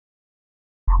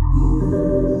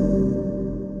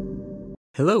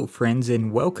Hello friends and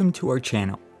welcome to our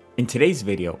channel. In today's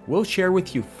video, we'll share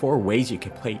with you 4 ways you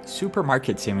can play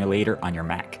Supermarket Simulator on your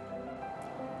Mac.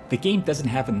 The game doesn't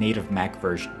have a native Mac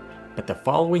version, but the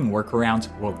following workarounds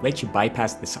will let you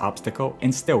bypass this obstacle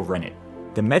and still run it.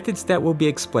 The methods that will be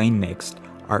explained next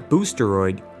are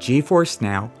Boosteroid, GeForce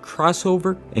Now,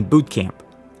 Crossover, and Boot Camp.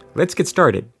 Let's get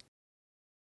started.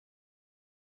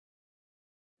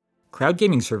 Cloud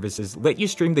gaming services let you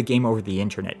stream the game over the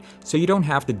internet, so you don't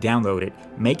have to download it,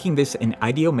 making this an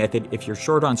ideal method if you're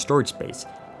short on storage space,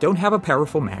 don't have a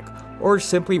powerful Mac, or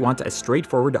simply want a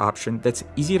straightforward option that's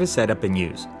easy to set up and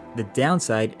use. The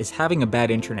downside is having a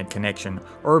bad internet connection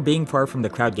or being far from the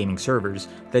cloud gaming servers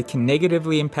that can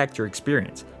negatively impact your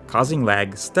experience, causing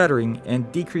lag, stuttering,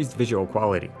 and decreased visual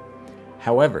quality.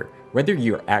 However, whether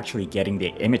you're actually getting the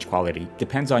image quality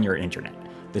depends on your internet.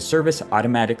 The service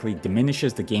automatically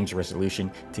diminishes the game's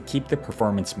resolution to keep the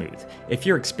performance smooth if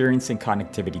you're experiencing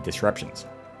connectivity disruptions.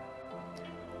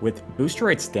 With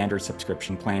Boosteroid's standard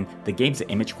subscription plan, the game's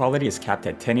image quality is capped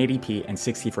at 1080p and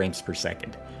 60 frames per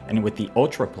second, and with the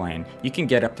Ultra plan, you can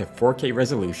get up to 4K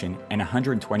resolution and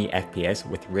 120 FPS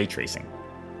with ray tracing.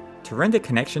 To run the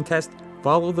connection test,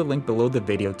 follow the link below the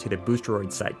video to the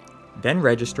Boosteroid site. Then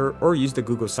register or use the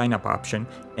Google sign up option,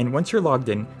 and once you're logged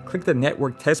in, click the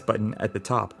network test button at the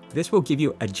top. This will give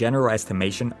you a general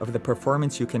estimation of the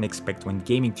performance you can expect when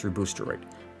gaming through Boosteroid.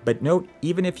 But note,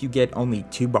 even if you get only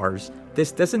 2 bars,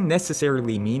 this doesn't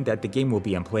necessarily mean that the game will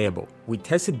be unplayable. We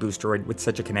tested Boosteroid with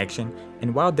such a connection,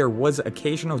 and while there was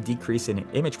occasional decrease in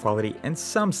image quality and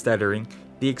some stuttering,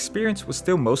 the experience was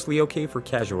still mostly okay for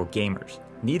casual gamers.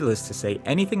 Needless to say,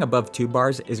 anything above 2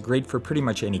 bars is great for pretty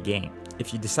much any game.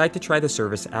 If you decide to try the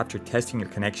service after testing your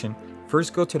connection,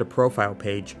 first go to the profile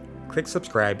page, click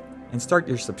subscribe, and start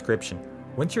your subscription.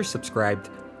 Once you're subscribed,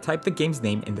 type the game's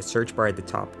name in the search bar at the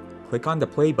top, click on the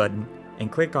play button,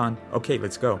 and click on OK,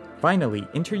 let's go. Finally,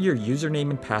 enter your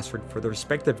username and password for the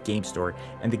respective game store,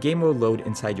 and the game will load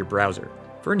inside your browser.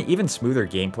 For an even smoother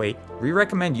gameplay, we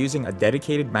recommend using a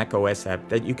dedicated macOS app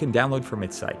that you can download from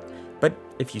its site. But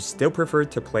if you still prefer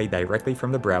to play directly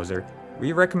from the browser,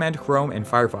 we recommend Chrome and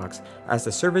Firefox, as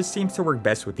the service seems to work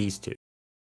best with these two.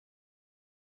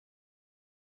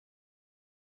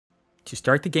 To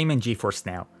start the game in GeForce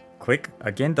Now, click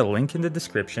again the link in the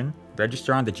description,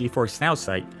 register on the GeForce Now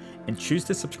site, and choose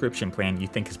the subscription plan you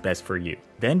think is best for you.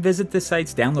 Then visit the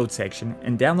site's download section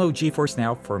and download GeForce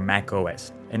Now for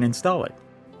macOS and install it.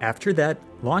 After that,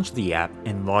 launch the app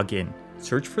and log in.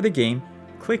 Search for the game,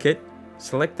 click it,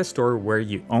 select the store where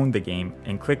you own the game,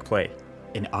 and click play.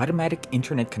 An automatic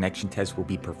internet connection test will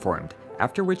be performed,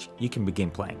 after which you can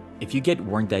begin playing. If you get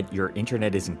warned that your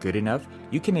internet isn't good enough,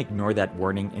 you can ignore that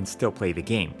warning and still play the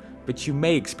game, but you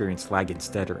may experience lag and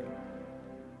stuttering.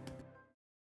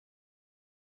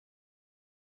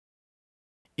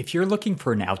 If you're looking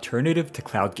for an alternative to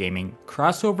cloud gaming,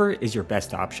 Crossover is your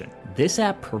best option. This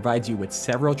app provides you with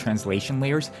several translation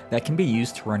layers that can be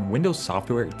used to run Windows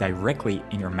software directly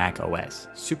in your Mac OS.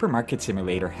 Supermarket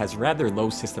Simulator has rather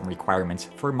low system requirements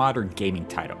for a modern gaming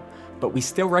title, but we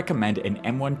still recommend an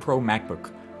M1 Pro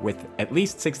MacBook with at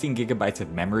least 16GB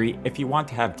of memory if you want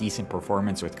to have decent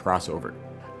performance with Crossover.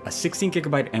 A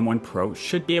 16GB M1 Pro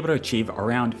should be able to achieve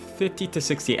around 50 to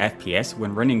 60 FPS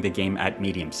when running the game at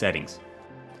medium settings.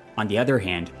 On the other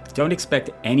hand, don't expect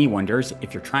any wonders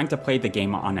if you're trying to play the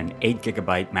game on an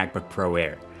 8GB MacBook Pro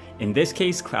Air. In this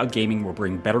case, cloud gaming will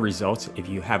bring better results if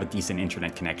you have a decent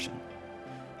internet connection.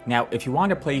 Now, if you want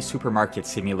to play Supermarket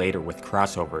Simulator with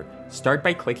Crossover, start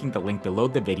by clicking the link below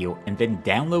the video and then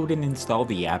download and install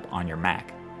the app on your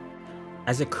Mac.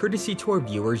 As a courtesy to our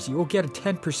viewers, you will get a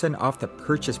 10% off the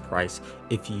purchase price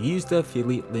if you use the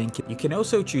affiliate link. You can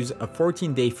also choose a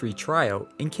 14-day free trial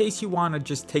in case you want to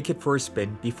just take it for a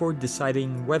spin before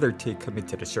deciding whether to commit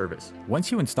to the service.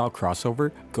 Once you install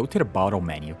Crossover, go to the bottle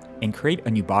menu and create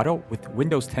a new bottle with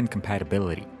Windows 10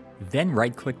 compatibility. Then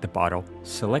right-click the bottle,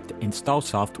 select Install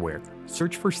Software,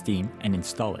 search for Steam and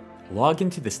install it. Log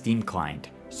into the Steam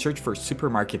client, search for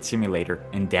Supermarket Simulator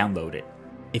and download it.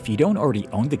 If you don't already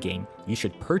own the game, you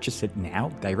should purchase it now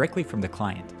directly from the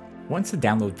client. Once the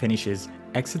download finishes,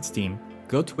 exit Steam,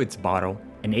 go to its bottle,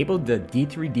 enable the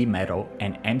D3D Metal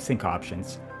and M-Sync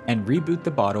options, and reboot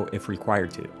the bottle if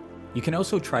required to. You can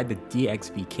also try the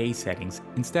DXVK settings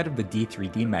instead of the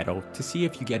D3D Metal to see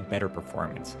if you get better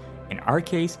performance. In our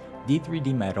case,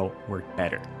 D3D Metal worked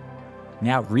better.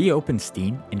 Now reopen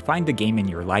Steam and find the game in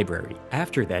your library.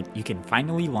 After that, you can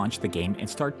finally launch the game and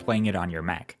start playing it on your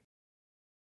Mac.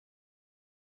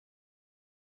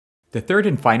 The third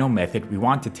and final method we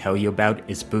want to tell you about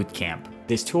is Boot Camp.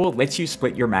 This tool lets you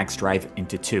split your Mac's drive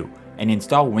into 2 and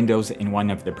install Windows in one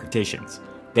of the partitions.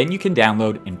 Then you can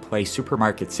download and play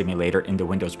Supermarket Simulator in the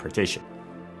Windows partition.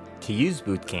 To use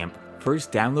Boot Camp,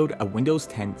 first download a Windows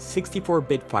 10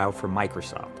 64-bit file from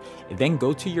Microsoft, and then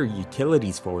go to your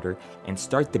Utilities folder and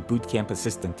start the Boot Camp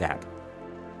Assistant tab.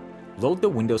 Load the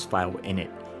Windows file in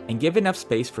it, and give enough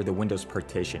space for the Windows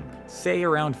partition, say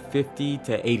around 50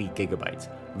 to 80 gigabytes,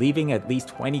 leaving at least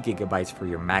 20 gigabytes for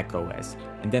your Mac OS,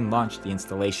 and then launch the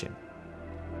installation.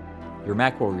 Your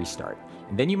Mac will restart,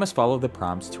 and then you must follow the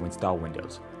prompts to install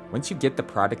Windows. Once you get the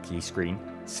product key screen,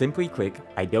 simply click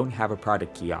I don't have a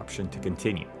product key option to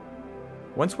continue.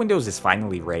 Once Windows is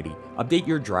finally ready, update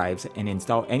your drives and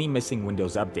install any missing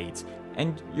Windows updates,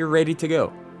 and you're ready to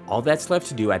go. All that's left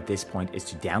to do at this point is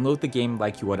to download the game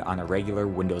like you would on a regular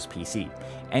Windows PC,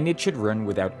 and it should run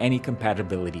without any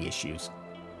compatibility issues.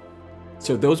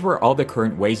 So those were all the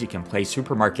current ways you can play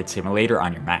Supermarket Simulator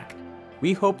on your Mac.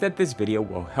 We hope that this video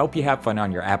will help you have fun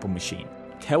on your Apple machine.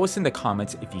 Tell us in the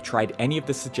comments if you tried any of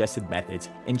the suggested methods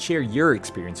and share your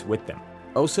experience with them.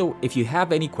 Also, if you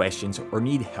have any questions or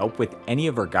need help with any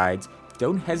of our guides,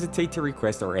 don't hesitate to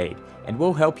request our aid, and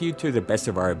we'll help you to the best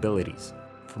of our abilities.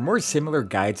 For more similar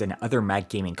guides and other Mac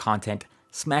gaming content,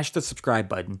 smash the subscribe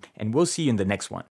button, and we'll see you in the next one.